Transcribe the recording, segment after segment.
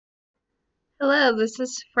Hello, this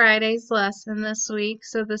is Friday's lesson this week,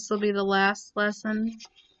 so this will be the last lesson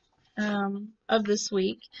of this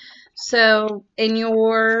week. So, in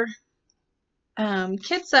your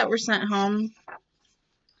kits that were sent home,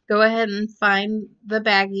 go ahead and find the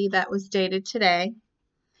baggie that was dated today.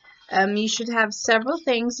 You should have several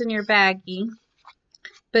things in your baggie,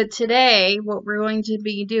 but today what we're going to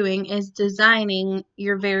be doing is designing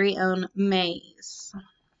your very own maze.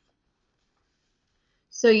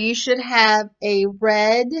 So you should have a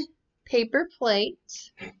red paper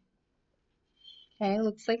plate. Okay,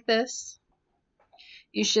 looks like this.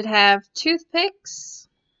 You should have toothpicks.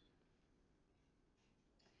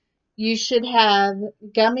 You should have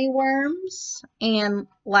gummy worms and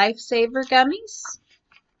Lifesaver gummies.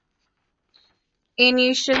 And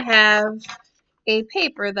you should have a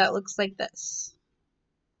paper that looks like this.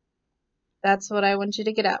 That's what I want you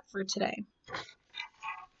to get out for today.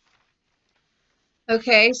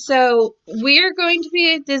 Okay, so we are going to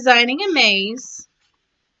be designing a maze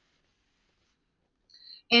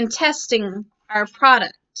and testing our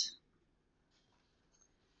product.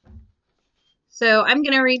 So I'm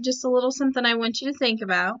going to read just a little something I want you to think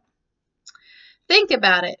about. Think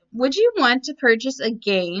about it. Would you want to purchase a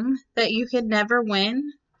game that you could never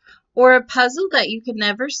win? Or a puzzle that you could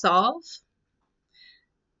never solve?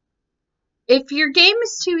 If your game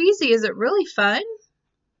is too easy, is it really fun?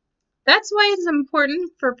 That's why it's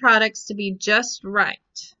important for products to be just right.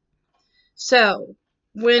 So,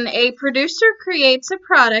 when a producer creates a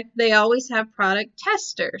product, they always have product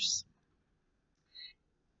testers.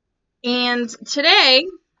 And today,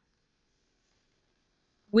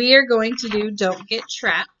 we are going to do Don't Get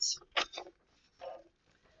Trapped.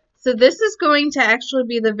 So this is going to actually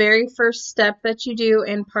be the very first step that you do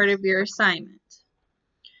in part of your assignment.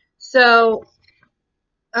 So,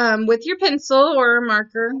 with your pencil or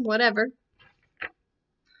marker, whatever,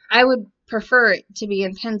 I would prefer it to be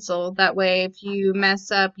in pencil. That way, if you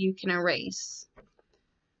mess up, you can erase.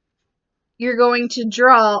 You're going to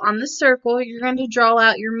draw on the circle. You're going to draw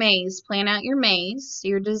out your maze. Plan out your maze,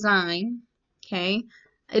 your design. Okay.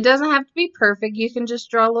 It doesn't have to be perfect. You can just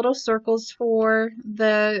draw little circles for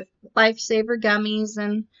the Lifesaver gummies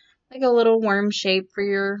and like a little worm shape for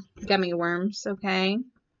your gummy worms. Okay.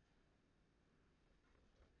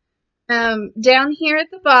 Down here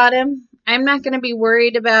at the bottom, I'm not going to be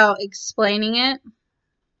worried about explaining it,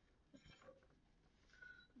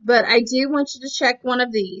 but I do want you to check one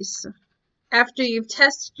of these. After you've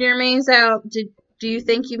tested your maze out, do you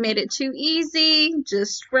think you made it too easy,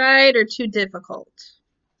 just right, or too difficult?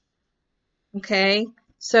 Okay,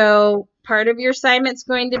 so part of your assignment is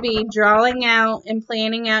going to be drawing out and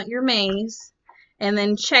planning out your maze, and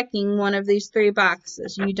then checking one of these three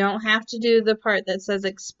boxes. You don't have to do the part that says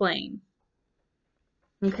explain.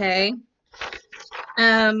 Okay.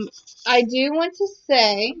 I do want to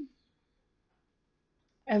say,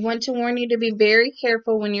 I want to warn you to be very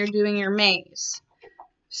careful when you're doing your maze.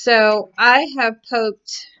 So I have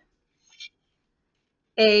poked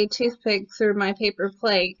a toothpick through my paper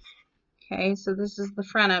plate. Okay, so this is the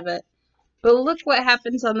front of it. But look what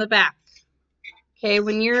happens on the back. Okay,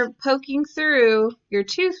 when you're poking through your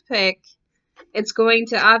toothpick, it's going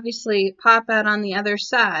to obviously pop out on the other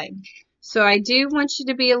side. So I do want you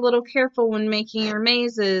to be a little careful when making your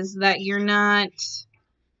mazes that you're not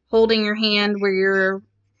holding your hand where your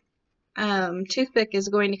toothpick is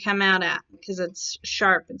going to come out at, because it's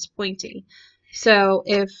sharp, it's pointy. So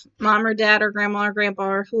if mom or dad or grandma or grandpa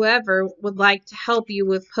or whoever would like to help you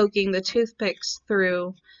with poking the toothpicks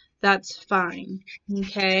through, that's fine.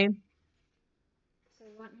 Okay? So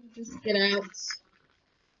let me just get out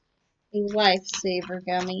a Lifesaver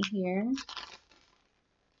gummy here.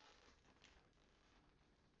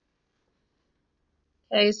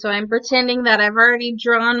 Okay, so I'm pretending that I've already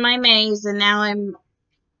drawn my maze, and now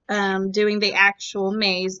I'm doing the actual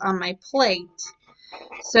maze on my plate.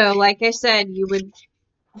 So like I said, you would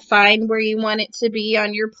find where you want it to be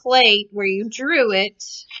on your plate, where you drew it,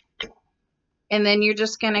 and then you're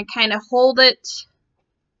just going to kind of hold it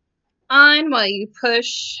on while you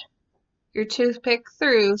push your toothpick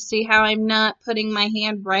through. See how I'm not putting my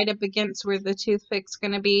hand right up against where the toothpick's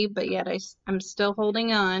going to be, but yet I'm still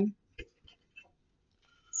holding on.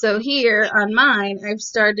 So here on mine, I've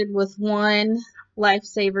started with one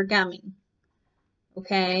Lifesaver gummy.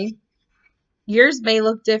 Okay? Yours may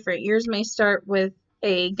look different. Yours may start with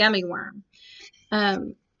a gummy worm.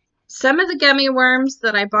 Some of the gummy worms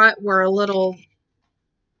that I bought were a little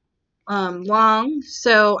long,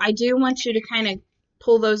 so I do want you to kind of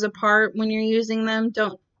pull those apart when you're using them.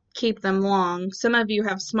 Don't keep them long. Some of you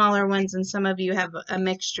have smaller ones and some of you have a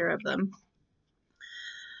mixture of them.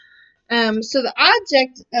 So the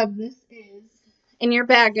object of this is in your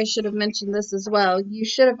bag, I should have mentioned this as well, you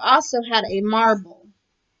should have also had a marble.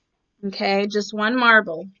 Okay, just one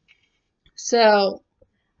marble. So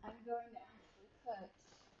I'm going to actually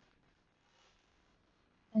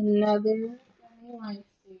put another gummy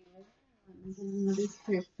lifesaver. Let me get another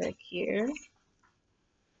toothpick here.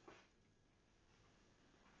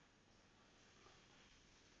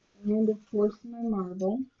 And of course my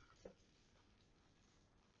marble.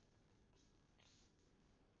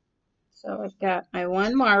 So I've got my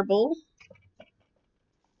one marble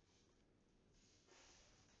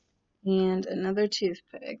and another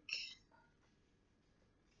toothpick.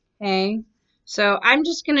 Okay, so I'm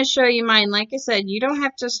just going to show you mine. Like I said, you don't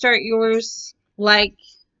have to start yours like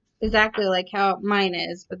exactly like how mine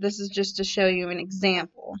is, but this is just to show you an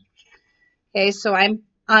example. Okay, so I'm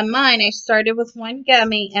on mine, I started with one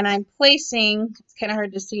gummy, and I'm placing, it's kind of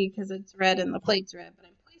hard to see because it's red and the plate's red, but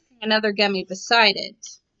I'm placing another gummy beside it.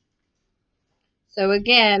 So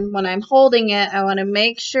again, when I'm holding it, I want to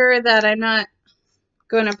make sure that I'm not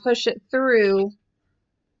going to push it through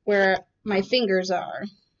where my fingers are.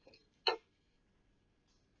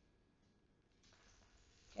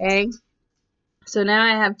 Okay, so now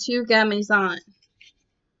I have two gummies on.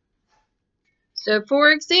 So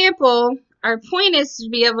for example, our point is to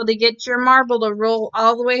be able to get your marble to roll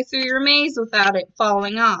all the way through your maze without it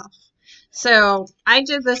falling off. So I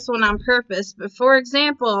did this one on purpose, but for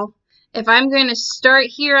example, if I'm going to start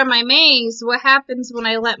here on my maze, what happens when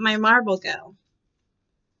I let my marble go?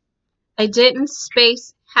 I didn't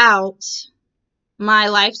space out my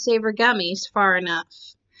lifesaver gummies far enough.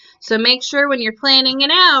 So make sure when you're planning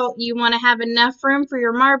it out, you want to have enough room for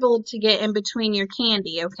your marble to get in between your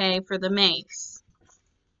candy, okay, for the maze.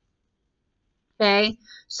 Okay,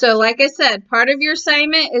 so like I said, part of your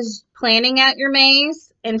assignment is planning out your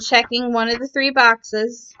maze and checking one of the 3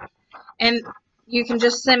 boxes. And you can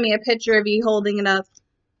just send me a picture of you holding it up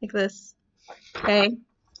like this. Okay,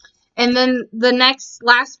 and then the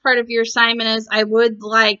last part of your assignment is I would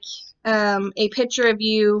like a picture of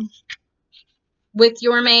you with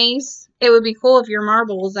your maze. It would be cool if your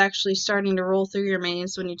marble was actually starting to roll through your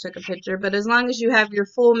maze when you took a picture, but as long as you have your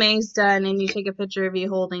full maze done and you take a picture of you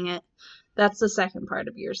holding it, that's the second part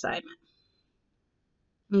of your assignment.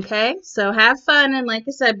 Okay, so have fun, and like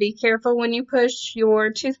I said, be careful when you push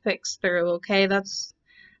your toothpicks through, okay? That's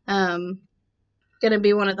going to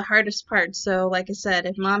be one of the hardest parts. So like I said,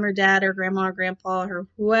 if mom or dad or grandma or grandpa or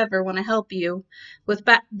whoever want to help you with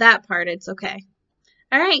that part, it's okay.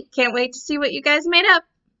 All right, can't wait to see what you guys made up.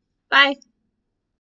 Bye.